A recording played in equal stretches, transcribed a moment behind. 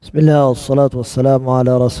بسم الله والصلاة والسلام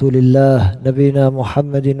على رسول الله نبينا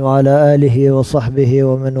محمد وعلى آله وصحبه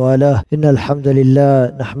ومن والاه. إن الحمد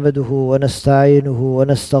لله نحمده ونستعينه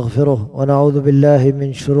ونستغفره ونعوذ بالله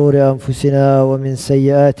من شرور أنفسنا ومن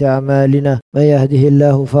سيئات أعمالنا. من يهده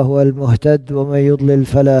الله فهو المهتد ومن يضلل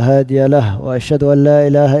فلا هادي له، وأشهد أن لا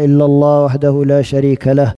إله إلا الله وحده لا شريك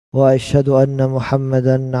له، وأشهد أن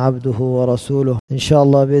محمدا عبده ورسوله.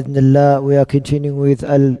 Inshallah بإذن we are continuing with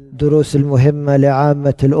al-Durus al-Muhimma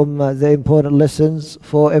li'ammat al-Ummah, the important lessons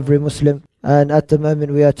for every Muslim. And at the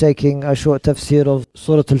moment we are taking a short tafsir of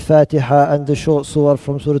Surah al-Faatiha and the short surah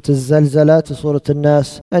from Surah al-Zalzala to Surah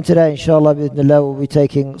al-Nas. And today inshallah بإذن we'll be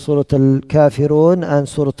taking Surah al-Kafiroon and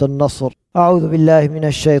Surah al-Nasr. أعوذ بالله من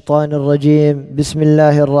الشيطان الرجيم. بسم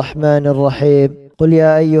الله الرحمن الرحيم. قل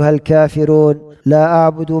يا أيها الكافرون لا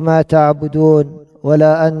أعبد ما تعبدون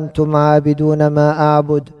ولا أنتم عابدون ما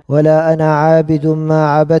أعبد ولا أنا عابد ما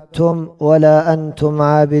عبدتم ولا أنتم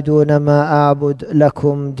عابدون ما أعبد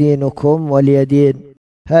لكم دينكم ولي دين.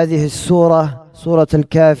 هذه السورة سورة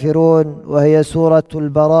الكافرون، وهي سورة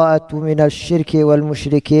البراءة من الشرك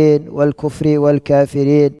والمشركين والكفر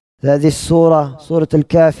والكافرين. This surah, Surah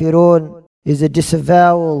al-Kafirun, is a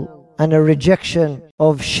disavowal and a rejection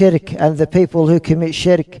of shirk and the people who commit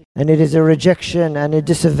shirk, and it is a rejection and a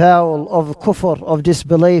disavowal of kufr, of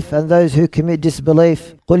disbelief, and those who commit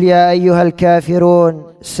disbelief. قُلْ يَا أَيُّهَا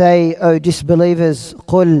الْكَافِرُونَ, say, O disbelievers.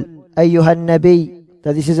 قُلْ أَيُّهَا النَّبِيُّ,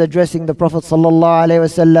 that this is addressing the Prophet sallallahu alaihi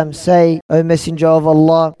wasallam. Say, O Messenger of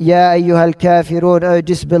Allah. Ya ayyuhal kafirun, O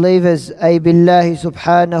disbelievers. Ay billahi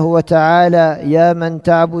subhanahu wa ta'ala. Ya man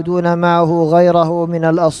ta'buduna ma'ahu ghayrahu min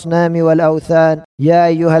al-asnami wal-awthan. Ya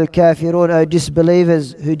ayyuhal kafirun, O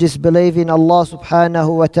disbelievers who disbelieve in Allah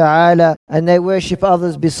subhanahu wa ta'ala and they worship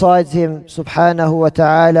others besides Him subhanahu wa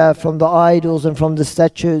ta'ala from the idols and from the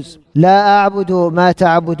statues. La a'budu ma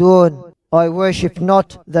ta'budun, I worship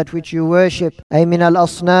not that which you worship. أي من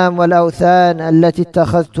الأصنام والأوثان التي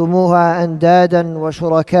اتخذتموها أندادا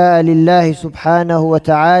وشركاء لله سبحانه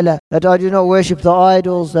وتعالى. That I do not worship the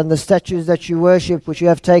idols and the statues that you worship, which you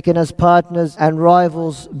have taken as partners and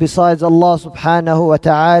rivals besides Allah subhanahu wa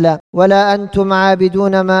ta'ala. ولا أنتم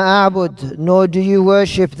عابدون ما أعبد, nor do you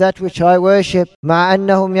worship that which I worship. مع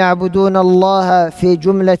أنهم يعبدون الله في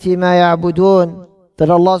جملة ما يعبدون. That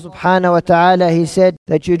Allah subhanahu wa ta'ala, He said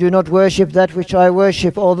that you do not worship that which I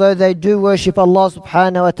worship, although they do worship Allah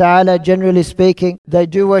subhanahu wa ta'ala. Generally speaking, they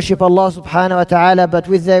do worship Allah subhanahu wa ta'ala, but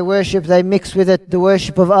with their worship they mix with it the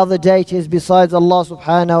worship of other deities besides Allah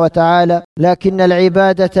subhanahu wa ta'ala. لكن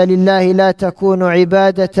العبادة لله لا تكون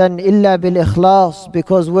عبادة إلا بالإخلاص,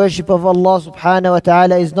 because worship of Allah subhanahu wa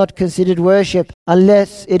ta'ala is not considered worship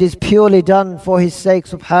unless it is purely done for His sake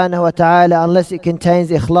subhanahu wa ta'ala, unless it contains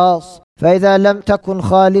ikhlas. فإذا لم تكن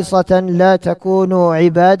خالصة لا تكون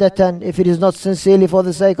عبادة, if it is not sincerely for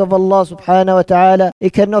the sake of Allah subhanahu wa ta'ala,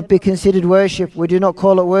 it cannot be considered worship. We do not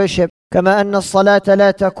call it worship. كما أن الصلاة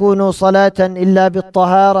لا تكون صلاة إلا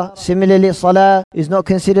بالطهارة. Similarly, salah is not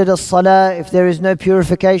considered as salah if there is no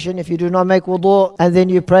purification. If you do not make wudu and then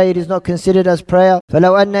you pray, it is not considered as prayer.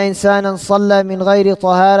 فلو أن إنسانا صلى من غير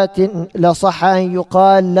طهارة لصح أن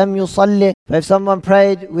يقال لم يصلي. If someone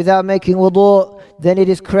prayed without making wudu, then it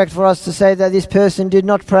is correct for us to say that this person did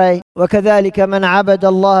not pray. وكذلك من عبد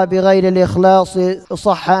الله بغير الإخلاص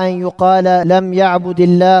صح أن يقال لم يعبد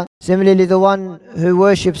الله. Similarly, the one who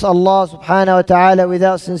worships Allah subhanahu wa ta'ala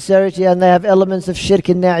without sincerity and they have elements of shirk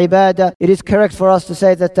in their ibadah, it is correct for us to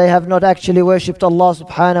say that they have not actually worshipped Allah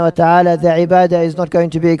subhanahu wa ta'ala. Their ibadah is not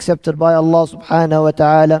going to be accepted by Allah subhanahu wa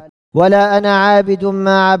ta'ala. ولا أنا عابد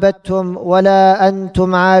ما عبدتم ولا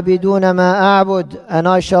أنتم عابدون ما أعبد, and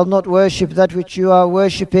I shall not worship that which you are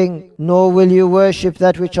worshipping, nor will you worship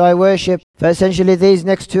that which I worship. Essentially, these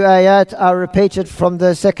next two ayat are repeated from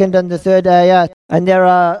the second and the third ayat, and there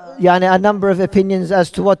are a number of opinions as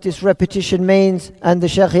to what this repetition means, and the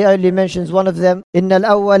Shaykh only mentions one of them. إن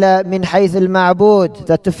الأول من حيث المعبود,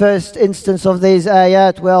 that the first instance of these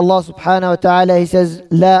ayat where Allah subhanahu wa ta'ala He says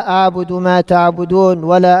لا أعبد ما تعبدون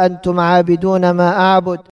ولا أنتم عابدون ما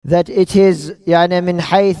أعبد, that it is من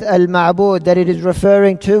حيث المعبود, that it is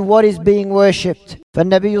referring to what is being worshipped.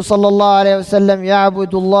 فالنبي صلى الله عليه وسلم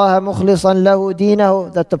يعبد الله مخلصا له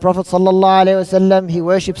دينه, that the Prophet صلى الله عليه وسلم, he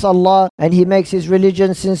worships Allah and he makes his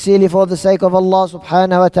religion sincerely for the sake of Allah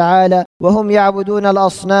subhanahu wa ta'ala. وهم يعبدون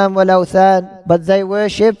الأصنام والأوثان, but they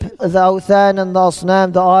worship the awthan and the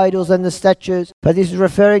asnam, the idols and the statues. But this is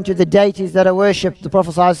referring to the deities that are worshipped. The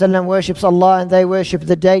Prophet ﷺ worships Allah and they worship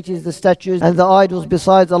the deities, the statues and the idols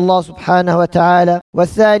besides Allah subhanahu wa ta'ala.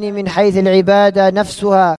 وَالثَّانِي مِنْ حَيْثِ الْعِبَادَةِ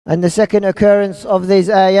نَفْسُهَا. And the second occurrence of these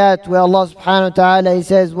ayat where Allah subhanahu wa ta'ala he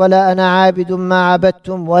says وَلَا أَنَا عَابِدٌ مَا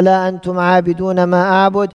عَبَدْتُمْ وَلَا أَنْتُمْ عَابِدُونَ مَا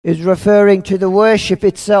أَعْبُدُ is referring to the worship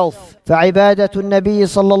itself. فعبادة النبي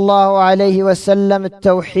صلى الله عليه وسلم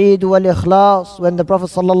التوحيد والإخلاص. When the Prophet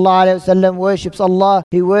صلى الله عليه وسلم worships Allah,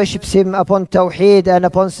 he worships him upon tawheed and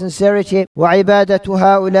upon sincerity. وعبادة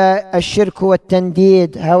هؤلاء الشرك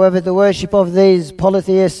والتنديد. However, the worship of these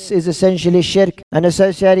polytheists is essentially shirk and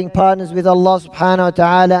associating partners with Allah subhanahu wa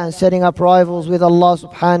ta'ala and setting up rivals with Allah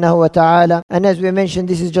subhanahu wa ta'ala. And as we mentioned,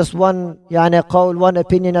 this is just one qawl, one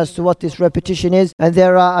opinion as to what this repetition is, and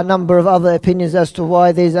there are a number of other opinions as to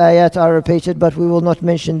why these ayat are repeated, but we will not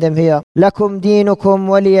mention them here. لَكُمْ دِينُكُمْ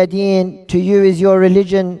وَلِيَ دِينٌ. To you is your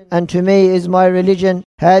religion and to me is my religion.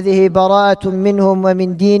 هذه براءة منهم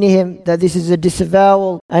ومن دينهم. That this is a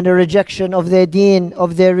disavowal and a rejection of their deen,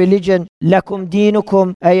 of their religion. لكم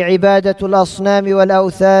دينكم أي عبادة الأصنام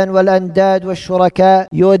والأوثان والأنداد والشركاء.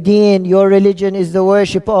 Your deen, your religion is the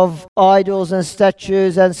worship of idols and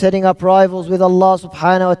statues and setting up rivals with Allah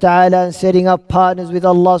subhanahu wa ta'ala and setting up partners with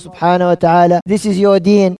Allah subhanahu wa ta'ala. This is your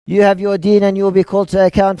deen. You have your deen and you will be called to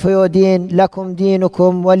account for your deen. لكم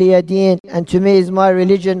دينكم ولي دين. And to me is my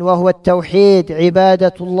religion. وهو التوحيد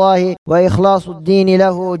عبادة الله وإخلاص الدين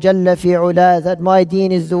له جل في علا. That my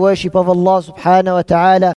deen is the worship of Allah subhanahu wa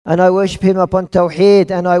ta'ala and I worship him upon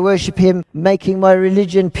tawheed and I worship him making my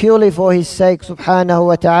religion purely for his sake subhanahu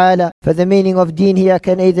wa ta'ala. For the meaning of deen here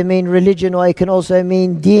can either mean religion or it can also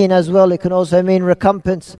mean deen as well. It can also mean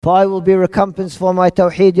recompense. For I will be recompensed for my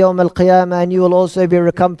tawheed yawm al-qiyamah and you will also be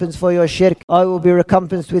recompensed for your shirk. I will be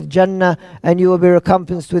recompensed with Jannah and you will be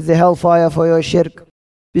recompensed with the hellfire for your shirk.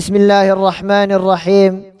 بسم الله الرحمن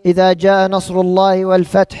الرحيم. إذا جاء نصر الله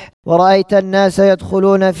والفتح ورأيت الناس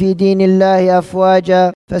يدخلون في دين الله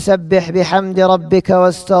أفواجا فسبح بحمد ربك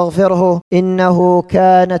واستغفره إنه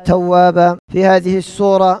كان توابا. في هذه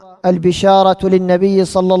السورة البشارة للنبي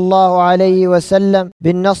صلى الله عليه وسلم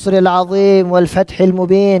بالنصر العظيم والفتح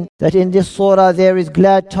المبين. That in this surah there is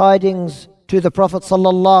glad tidings to the Prophet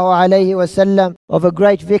sallallahu alaihi wasallam of a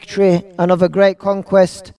great victory and of a great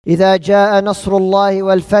conquest. إذا جاء نصر الله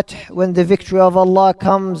والفتح. When the victory of Allah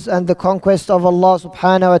comes and the conquest of Allah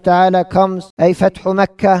subhanahu wa ta'ala comes. أي فتح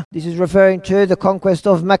مكة. This is referring to the conquest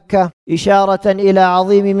of Mecca. إشارة إلى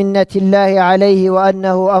عظيم منة الله عليه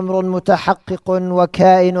وأنه أمر متحقق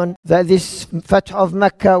وكائن. That this فتح of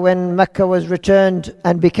Mecca, when Mecca was returned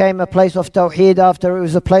and became a place of tawheed after it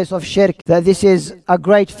was a place of shirk, that this is a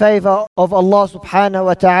great favor of Allah subhanahu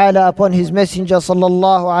wa ta'ala upon his messenger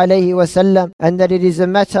sallallahu alayhi wa sallam, and that it is a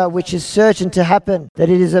matter which is certain to happen. That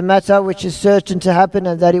it is a matter which is certain to happen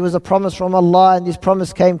and that it was a promise from Allah and this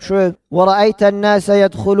promise came true. وَرَأَيْتَ النَّاسَ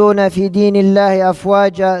يَدْخُلُونَ فِي دِينِ اللَّهِ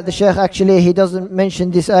أَفْوَاجًا. The Shaykh actually he doesn't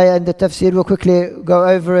mention this ayah in the tafsir. We'll quickly go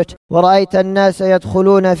over it. وَرَأَيْتَ النَّاسَ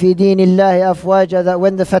يَدْخُلُونَ فِي دِينِ اللَّهِ أَفْوَاجًا. That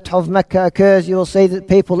when the Fath of Mecca occurs, you will see that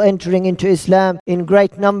people entering into Islam in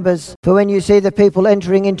great numbers. For when you see the people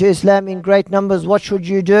entering into Islam in great numbers, what should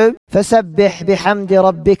you do? فَسَبِّحْ بِحَمْدِ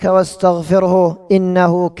رَبِّكَ وَاسْتَغْفِرْهُ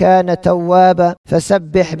إِنَّهُ كَانَ تَوَّابًا.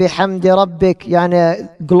 فَسَبِّحْ بِحَمْدِ رَبِّكَ.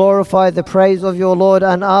 يعني glorify the praise of your Lord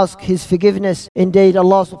and ask his forgiveness. Indeed,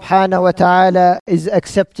 Allah subhanahu wa ta'ala is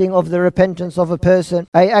accepting of the repentance of a person.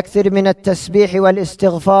 أي أكثر من التسبيح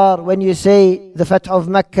والاستغفار. When you see the Fath of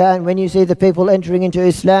Mecca and when you see the people entering into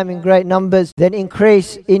Islam in great numbers, then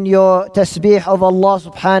increase in your tasbih of Allah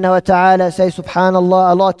subhanahu wa ta'ala. Say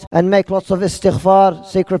subhanallah a lot and make lots of istighfar.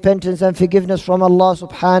 Seek repentance and forgiveness from Allah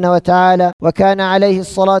subhanahu wa ta'ala. وكان عليه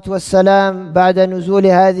الصلاة والسلام بعد نزول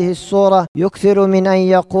هذه السورة يكثر من أن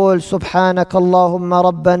يقول سبحانك اللهم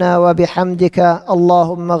ربنا وبحمدك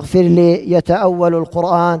اللهم اغفر لي. يتأول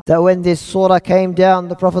القرآن. That when this surah came down,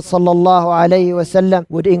 the Prophet sallallahu alayhi wasallam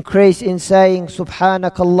would increase in saying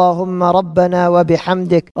سبحانك اللهم ربنا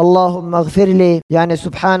وبحمدك اللهم اغفر لي. يعني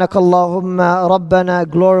سبحانك اللهم ربنا,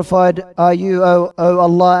 glorified are you O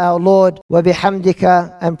Allah our Lord,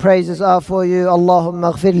 وبحمدك, and praises are for you, اللهم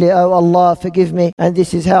اغفر لي, O Allah forgive me. And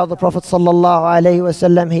this is how the Prophet sallallahu alayhi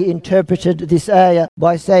wasallam he interpreted this ayah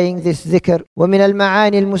by saying this dhikr. ومن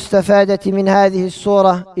المعاني المستفادة من هذه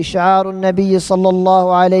السورة إشعار النبي صلى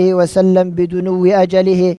الله عليه وسلم بدنو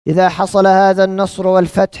أجله إذا حصل هذا النصر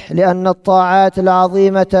والفتح، لأن الطاعات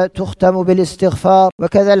العظيمة تختم بالاستغفار،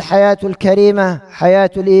 وكذا الحياة الكريمة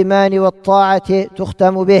حياة الإيمان والطاعة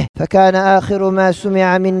تختم به. فكان آخر ما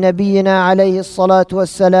سمع من نبينا عليه الصلاة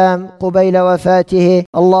والسلام قبيل وفاته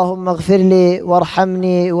اللهم اغفر لي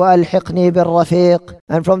وارحمني وألحقني بالرفيق.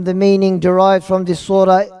 And from the meaning derived from this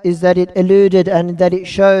surah is that it alluded and that it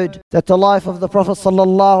showed that the life of the Prophet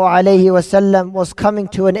ﷺ was coming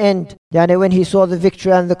to an end. Yani when he saw the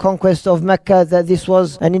victory and the conquest of Mecca, that this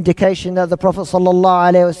was an indication that the Prophet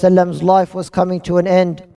ﷺ's life was coming to an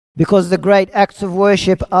end. Because the great acts of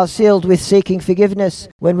worship are sealed with seeking forgiveness.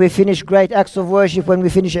 When we finish great acts of worship, when we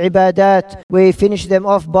finish ibadat, we finish them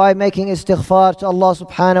off by making istighfar to Allah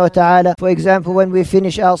subhanahu wa ta'ala. For example, when we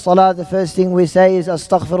finish our salah, the first thing we say is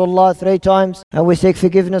astaghfirullah 3 times, and we seek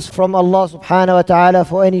forgiveness from Allah subhanahu wa ta'ala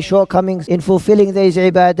for any shortcomings in fulfilling these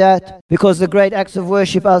ibadat. Because the great acts of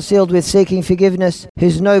worship are sealed with seeking forgiveness.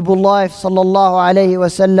 His noble life, sallallahu alayhi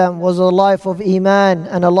wasallam, was a life of iman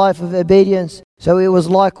and a life of obedience. So it was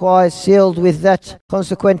likewise sealed with that.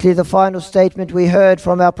 Consequently, the final statement we heard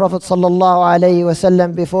from our Prophet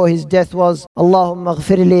ﷺ before his death was, Allahumma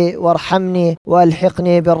ghfirli warhamni wa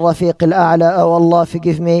alhiqni bil rafiq al-a'la. Oh Allah,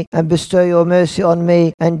 forgive me and bestow your mercy on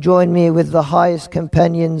me and join me with the highest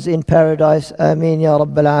companions in paradise. Ameen ya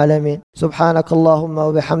Rabbal Alameen.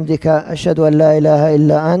 Subhanakallahumma wa bihamdika ashhadu an la ilaha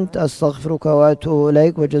illa ant astaghfiruka wa atubu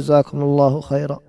ilayk wa jazakumullahu khayran.